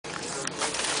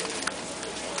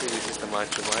this is the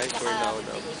Macho Mike. We're now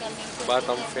the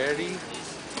Batam Ferry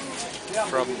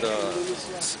from the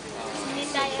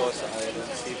Sentosa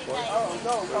Island seaport.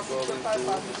 We're going to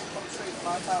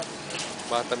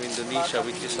Batam, Indonesia,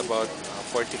 which is about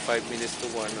 45 minutes to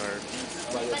 1 hour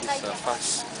via this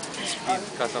fast speed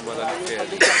catamaran ferry.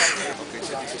 Okay,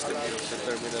 so this is the view of the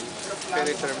terminal,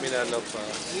 ferry terminal of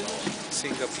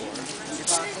Singapore.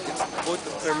 It's both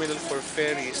the terminal for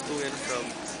ferries to and from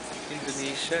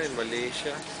Indonesia and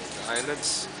Malaysia, the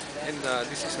islands, and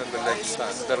this is on the left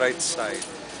side, the right side.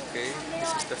 Okay,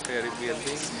 this is the ferry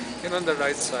building, and on the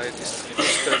right side is the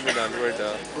cruise terminal where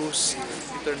the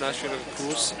international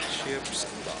cruise ships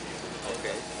dock.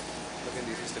 Okay, look,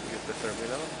 and this is the view of the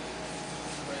terminal.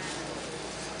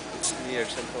 It's near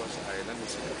Sentosa Island in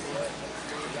Singapore.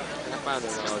 And paano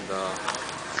now the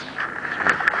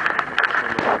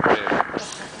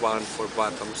bound for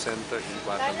Batam Center in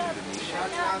Batam, Indonesia.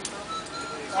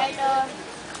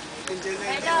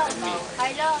 And me,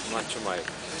 Macho Mike.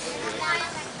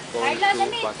 Going to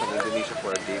Batam, Indonesia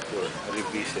for a day tour, a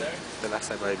revisit. The last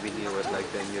time I've been here was like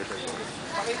 10 years ago.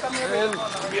 And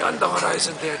beyond the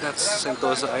horizon there, that's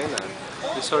Sentosa Island.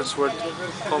 Resorts World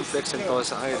Complex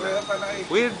Sentosa Island.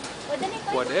 With,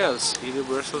 what else?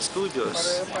 Universal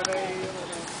Studios.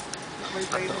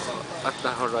 At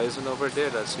the horizon over there,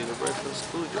 that's Universal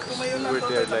Studios. We were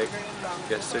there like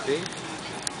yesterday.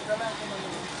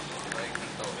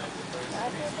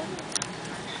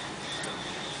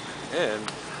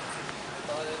 And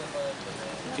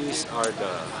these are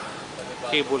the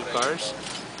cable cars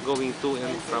going to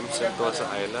and from Sentosa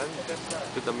Island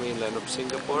to the mainland of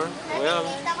Singapore. Well,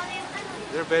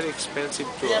 they're very expensive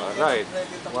to ride.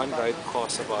 One ride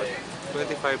costs about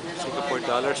 25 Singapore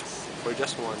dollars for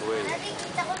just one way.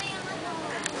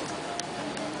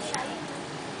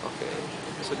 Okay,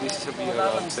 so this is a view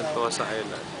around Sentosa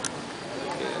Island.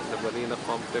 Okay, and the marina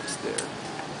complex there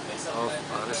of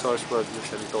Resorts World in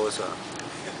Sentosa.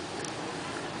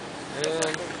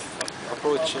 And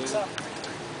approaching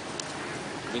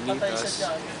beneath us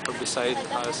or beside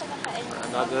us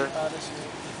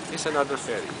is another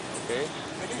ferry. Okay.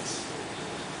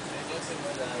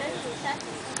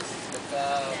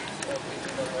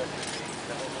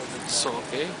 So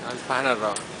okay, I'll pan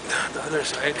around the other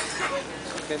side.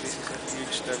 So again, this is a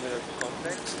huge terminal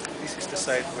complex. This is the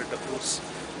side where the cruise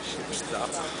ships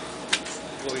dock,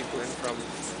 going to and from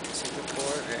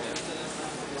Singapore, and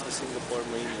this is the Singapore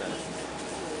mainland.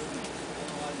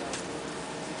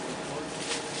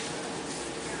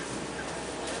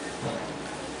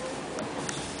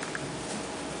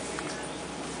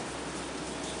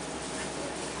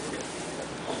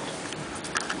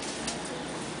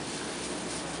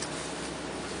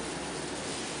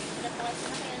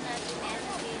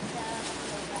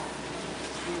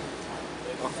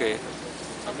 Okay,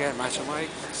 again, Macho Mike,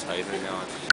 signing out.